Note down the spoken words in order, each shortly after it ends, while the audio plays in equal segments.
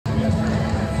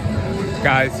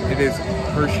Guys, it is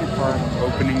Hersheypark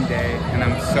opening day, and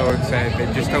I'm so excited.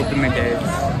 They just opened the gates.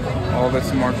 All this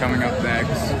and more coming up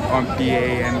next on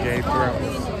PANJ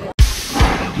Thrills.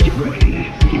 Get ready,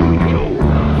 here we go.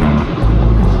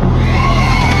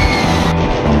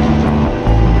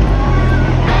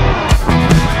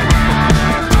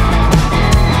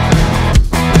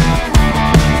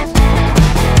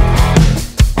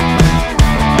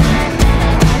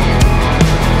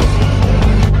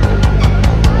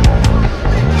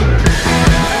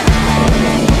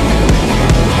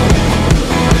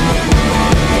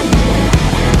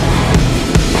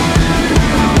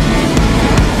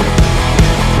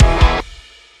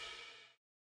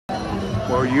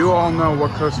 Well, you all know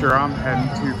what coaster I'm heading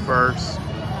to first.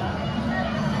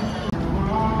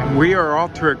 And we are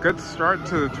off to a good start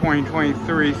to the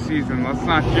 2023 season. Let's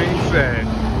not jinx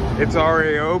it. It's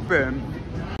already open.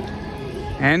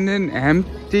 And an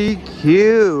empty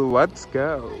queue. Let's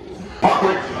go.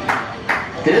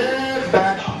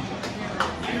 Dispatch.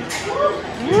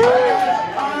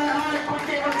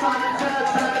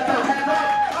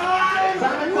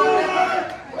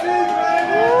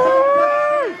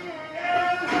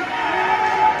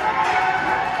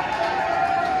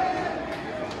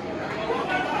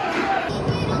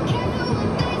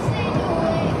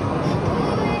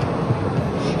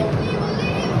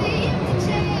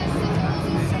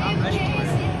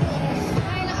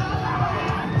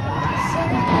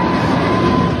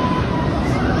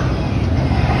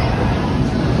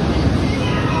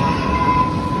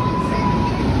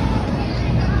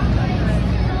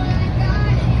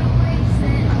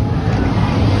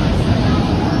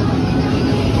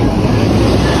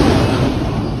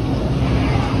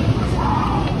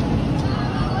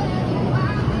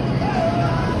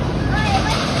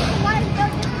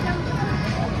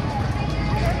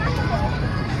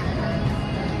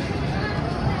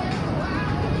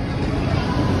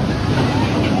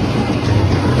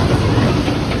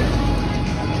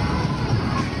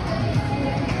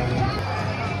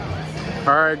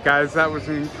 Alright guys, that was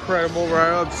an incredible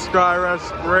ride on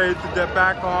Skyrush. Great to get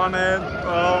back on it.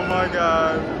 Oh my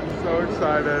god, I'm so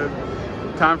excited.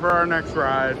 Time for our next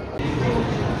ride.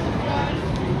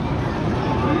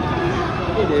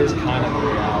 It is kind of a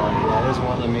reality. That is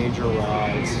one of the major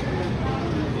rides.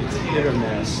 It's hit or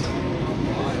miss. I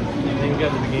think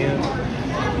at the beginning,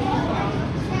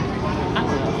 I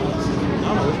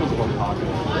don't know which one's more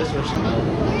popular. This or some.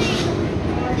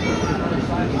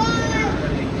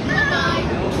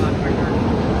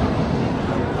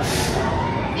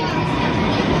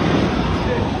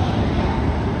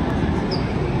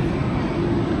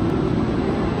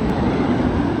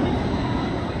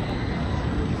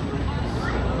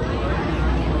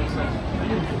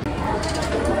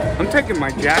 I'm taking my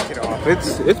jacket off.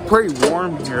 It's pretty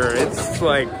warm here. This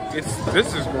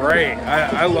is great.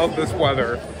 I love this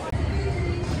weather.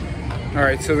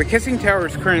 Alright, so the Kissing Tower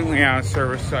is currently out of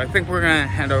service, so I think we're gonna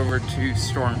head over to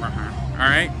Storm Runner.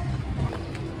 Alright?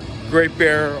 Great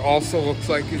Bear also looks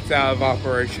like it's out of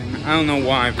operation. I don't know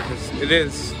why, because it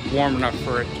is warm enough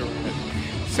for it to ride.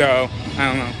 So, I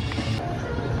don't know.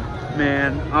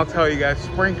 Man, I'll tell you guys,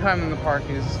 springtime in the park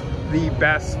is the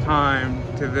best time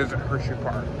to visit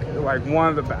Hersheypark. Like, one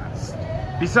of the best.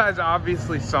 Besides,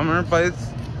 obviously, summer, but it's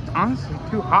honestly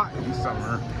too hot in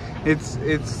summer.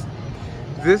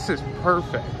 This is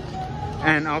perfect.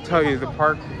 And I'll tell you, the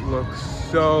park looks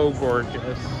so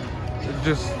gorgeous. It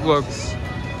just looks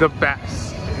the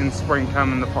best in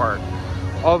springtime in the park.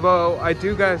 Although, I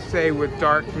do gotta say, with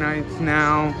dark nights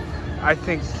now, I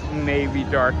think maybe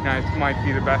dark nights might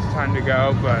be the best time to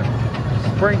go, but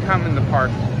springtime in the park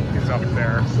is up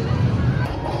there.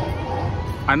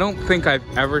 I don't think I've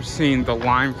ever seen the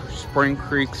line for Spring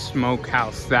Creek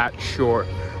Smokehouse that short,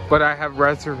 but I have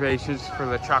reservations for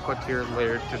the Chocolatier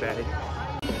later today.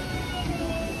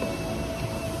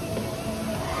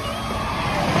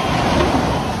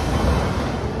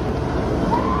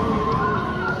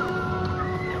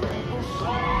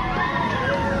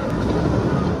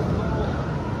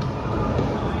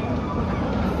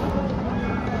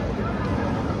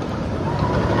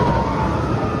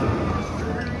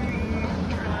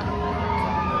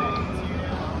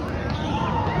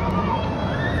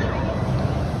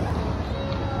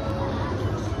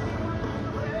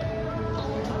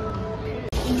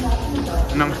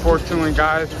 And unfortunately,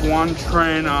 guys, one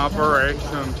train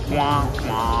operation. Wah,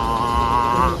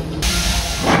 wah.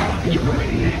 Get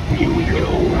ready, here we go.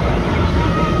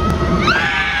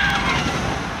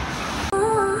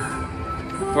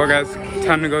 Well, guys,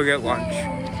 time to go get lunch.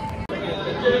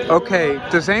 Okay,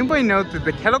 does anybody know that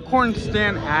the kettle corn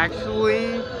stand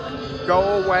actually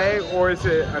go away, or is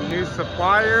it a new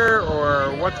supplier,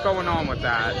 or what's going on with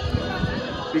that?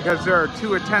 Because there are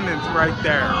 2 attendants right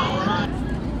there.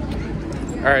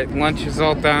 All right, lunch is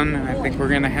all done. I think we're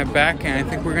gonna head back, and I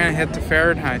think we're gonna head to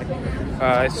Fahrenheit.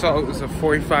 I saw it was a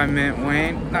 45-minute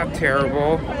wait, not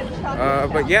terrible,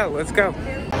 but yeah, let's go.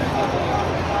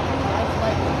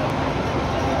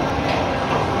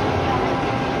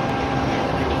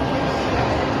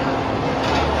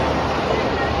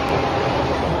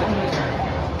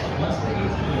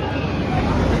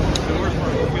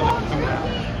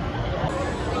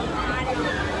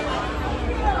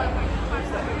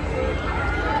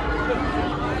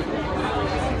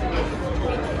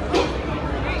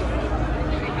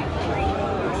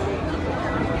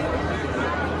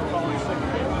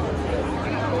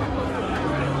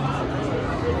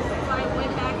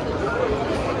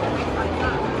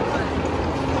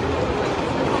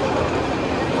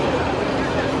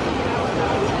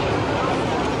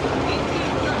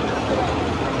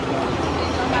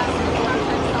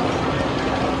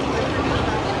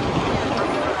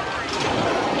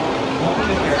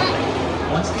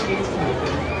 Once the gates are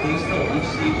open, please fill each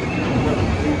seat with your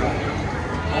free rider.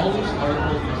 All loose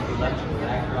articles must be left in the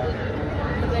backdrop area.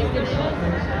 Including cell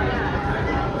phones,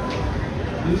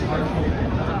 loose articles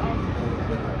and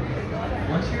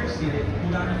once you're seated,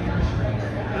 pull down on your restraint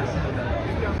and fasten the belt.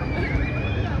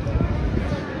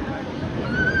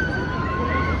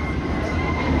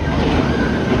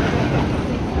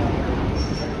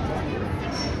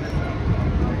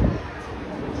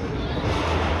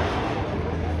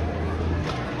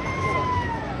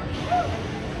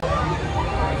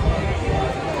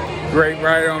 Great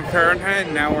ride on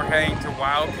Fahrenheit. Now we're heading to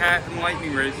Wildcat and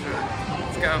Lightning Racer.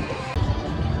 Let's go.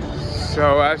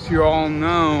 So as you all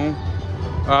know,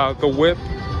 the whip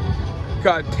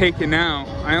got taken out.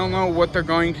 I don't know what they're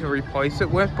going to replace it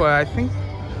with, but I think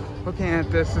looking at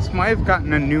this might have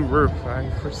gotten a new roof.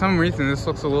 For some reason, this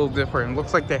looks a little different. It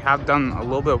looks like they have done a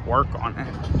little bit of work on it.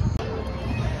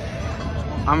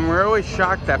 I'm really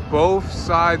shocked that both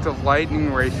sides of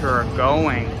Lightning Racer are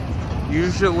going.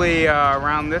 Usually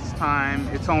around this time,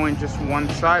 it's only just one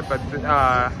side, but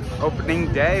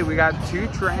opening day, we got 2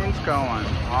 trains going.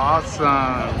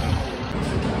 Awesome.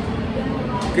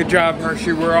 Good job,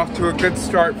 Hershey. We're off to a good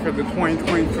start for the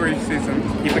 2023 season.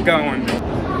 Keep it going.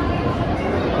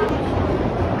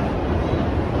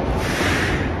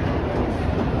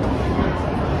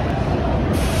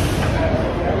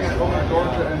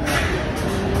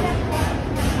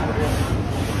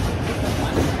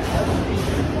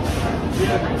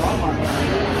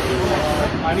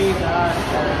 I need that.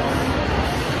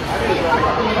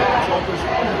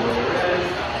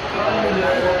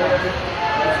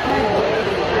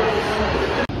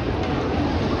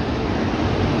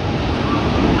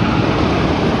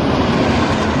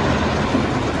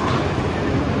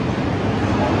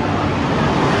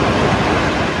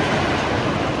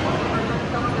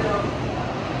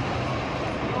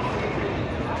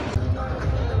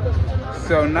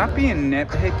 So not being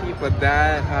nitpicky, but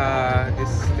that is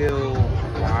still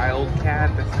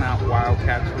Wildcat. That's not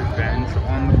Wildcat's Revenge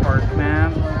on the park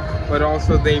map. But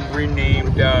also they've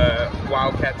renamed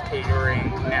Wildcat's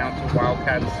Catering now to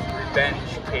Wildcat's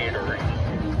Revenge Catering.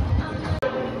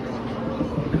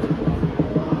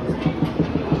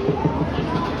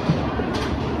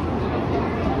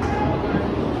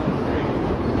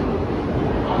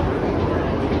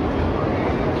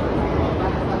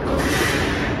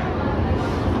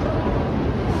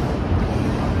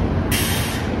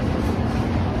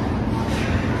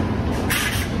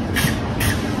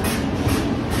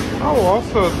 Oh,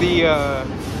 also the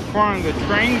front of the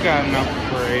train got an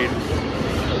upgrade.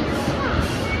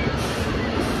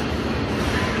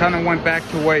 Kind of went back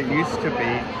to what it used to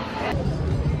be.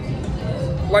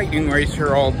 Lightning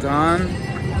Racer all done.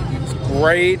 It's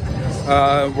great.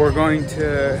 We're going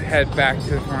to head back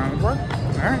to the front of the park.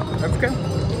 Alright, let's go.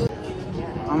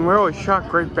 I'm really shocked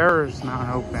Great Bear is not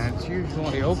open. It's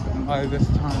usually open by this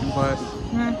time, but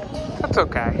that's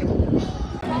okay.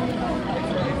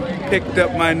 Picked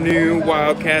up my new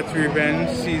Wildcat's Revenge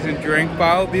season drink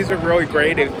bottle. These are really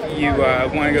great if you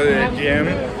want to go to the gym.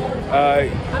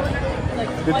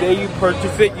 The day you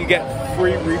purchase it, you get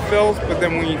free refills, but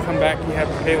then when you come back, you have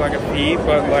to pay like a fee.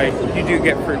 But like, you do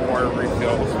get free water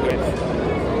refills, which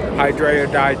hydrate or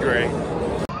dihydrate.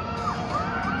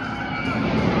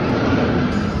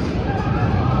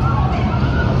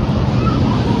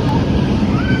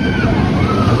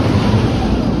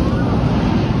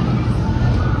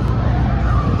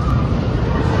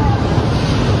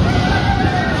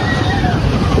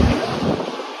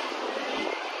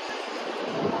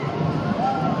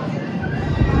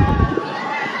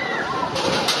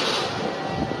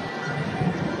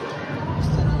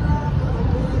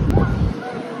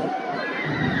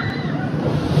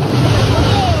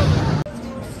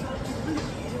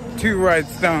 2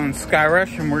 rides down Sky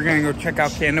Rush, and we're gonna go check out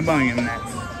Candemonium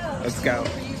next. Let's go.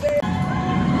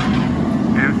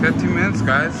 And 15 minutes,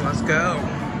 guys. Let's go.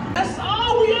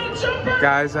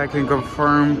 Guys, I can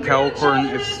confirm kettle corn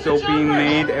is still being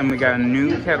made, and we got a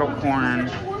new kettle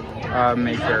corn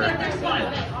maker.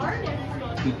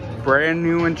 Brand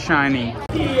new and shiny.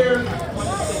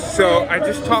 So I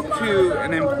just talked to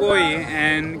an employee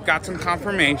and got some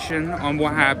confirmation on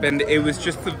what happened. It was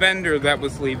just the vendor that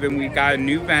was leaving. We got a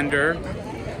new vendor.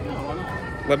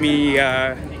 Let me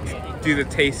do the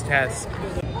taste test.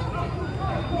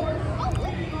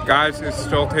 Guys, it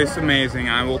still tastes amazing.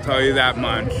 I will tell you that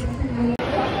much.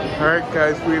 Alright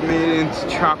guys, we made it into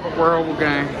Chocolate World. We're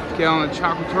gonna get on the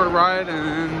chocolate tour ride and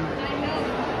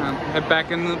then head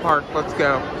back into the park. Let's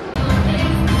go.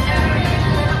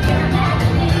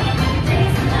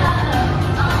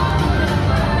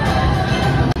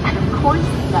 And of course,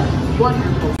 that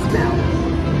wonderful smell.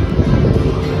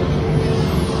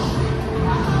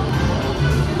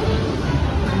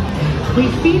 We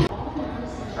feed.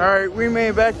 Alright, we made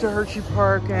it back to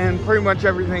Hersheypark and pretty much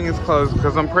everything is closed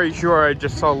because I'm pretty sure I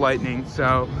just saw lightning,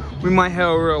 so we might head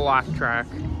over to Lock Track.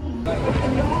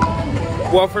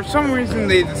 Well, for some reason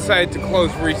they decided to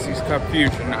close Reese's Cup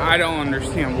Fusion. I don't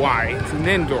understand why. It's an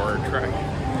indoor track.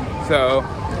 So,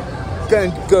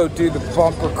 gonna go do the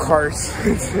bumper cars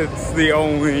since it's the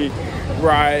only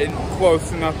ride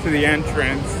close enough to the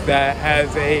entrance that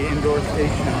has a indoor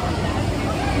station.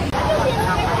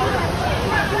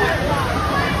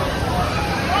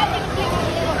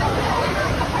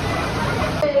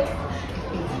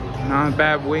 Not a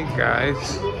bad wait,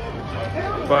 guys.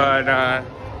 But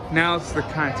now it's the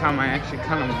kind of time I actually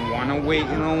kind of want to wait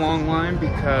in a long line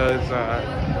because,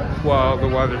 well, the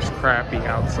weather's crappy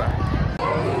outside.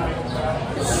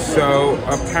 So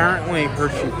apparently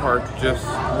Hersheypark just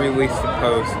released a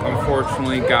post.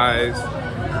 Unfortunately, guys,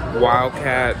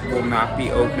 Wildcat will not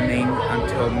be opening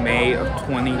until May of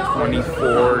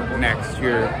 2024 next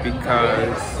year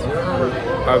because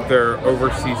of their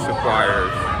overseas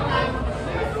suppliers.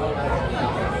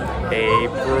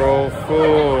 April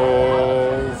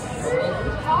Fools.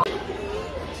 I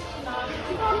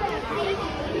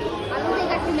don't think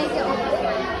I can make it over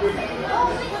here.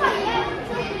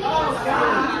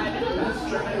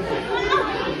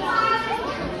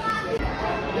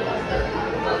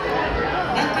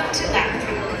 Welcome to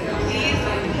Electric. Please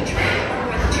open the tray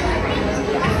over the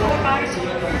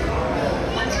tray.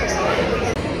 Once you're sorted,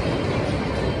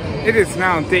 It is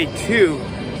now day 2.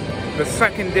 The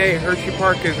second day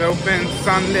Hersheypark is open,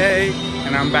 Sunday,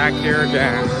 and I'm back here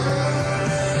again.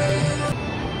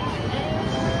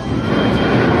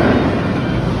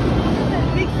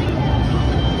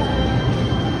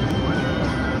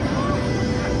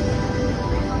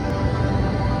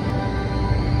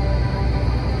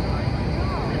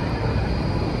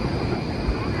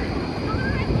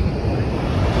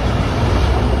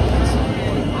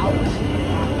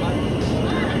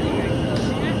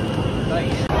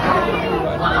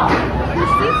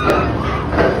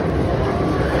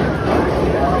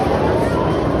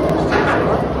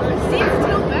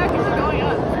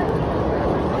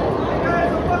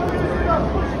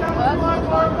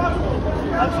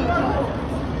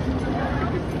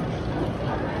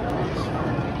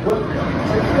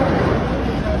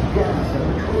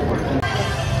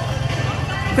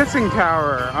 Kissing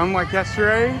Tower, unlike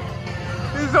yesterday,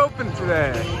 is open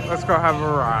today. Let's go have a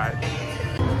ride.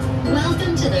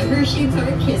 Welcome to the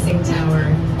Hersheypark Kissing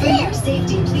Tower. For your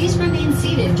safety, please remain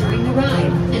seated during the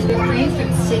ride and refrain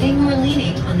from sitting or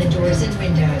leaning on the doors and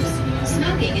windows.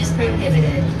 Smoking is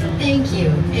prohibited. Thank you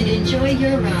and enjoy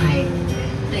your ride.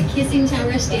 The Kissing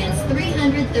Tower stands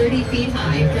 330 feet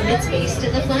high from its base to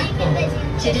the flagpole.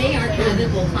 Today our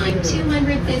cabin will climb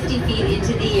 250 feet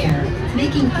into the air,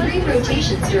 making 3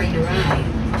 rotations during the ride.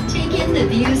 Take in the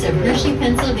views of Hershey,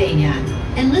 Pennsylvania,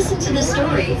 and listen to the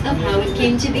story of how it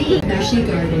came to be. Hershey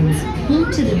Gardens, home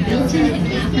to the Milton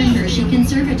and Catherine Hershey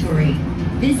Conservatory.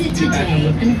 Visit today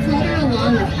and flutter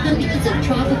along with hundreds of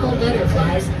tropical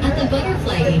butterflies at the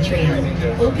Butterfly Atrium,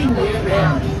 open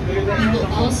year-round. You will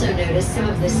also notice some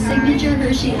of the signature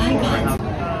Hershey icons.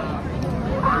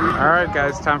 Alright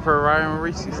guys, time for a ride on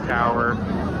Reese's Tower.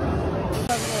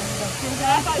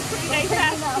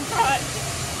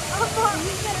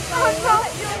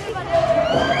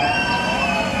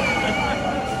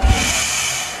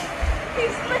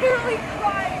 He's literally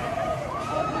crying.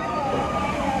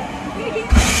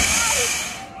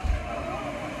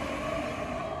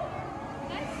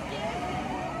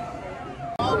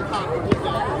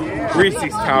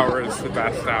 Reese's Tower is the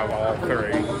best out of all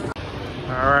 3.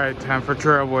 Alright, time for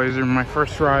Trailblazer, my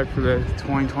first ride for the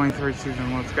 2023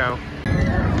 season. Let's go.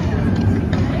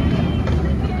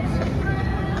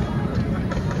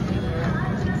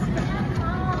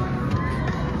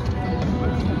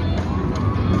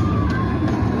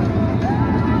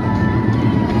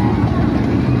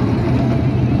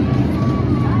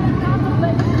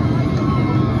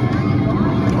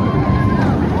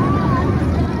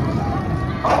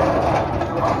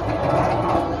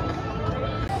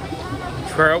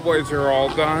 Trailblazer are all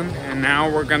done, and now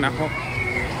we're gonna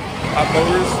hop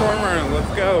over to Stormer and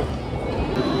let's go.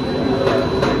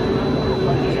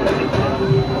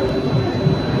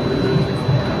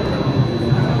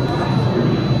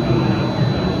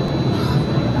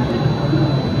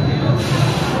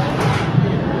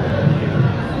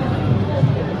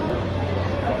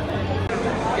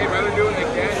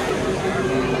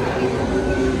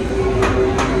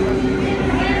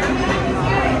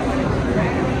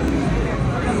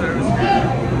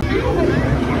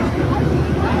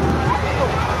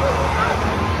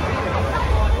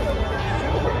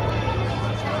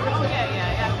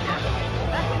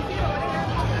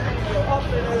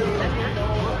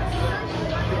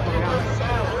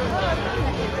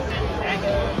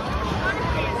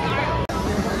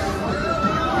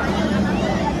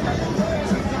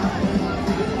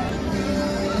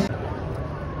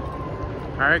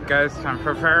 Alright guys, time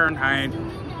for Fahrenheit.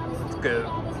 Let's go.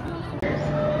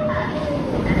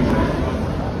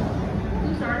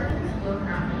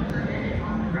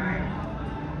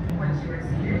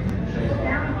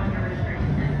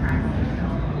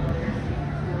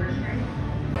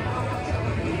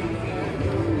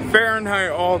 Fahrenheit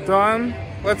all done.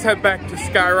 Let's head back to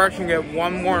Sky Rush and get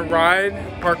one more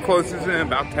ride. Park closes in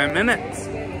about 10 minutes.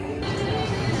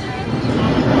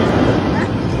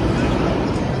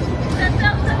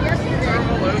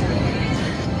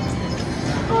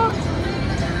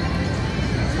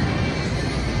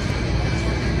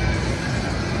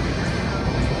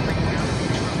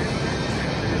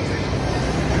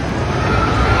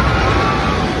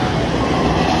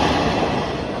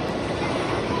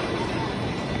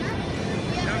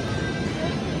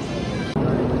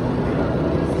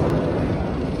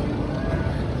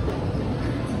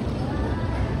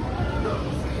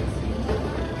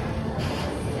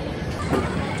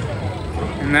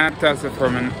 And that does it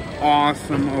from an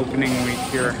awesome opening week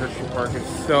here at Hersheypark.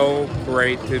 It's so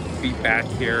great to be back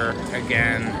here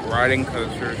again, riding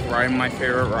coasters, riding my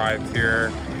favorite rides here,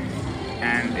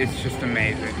 and it's just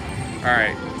amazing.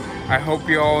 Alright, I hope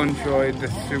you all enjoyed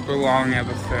this super long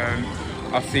episode.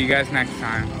 I'll see you guys next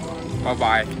time.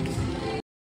 Bye-bye.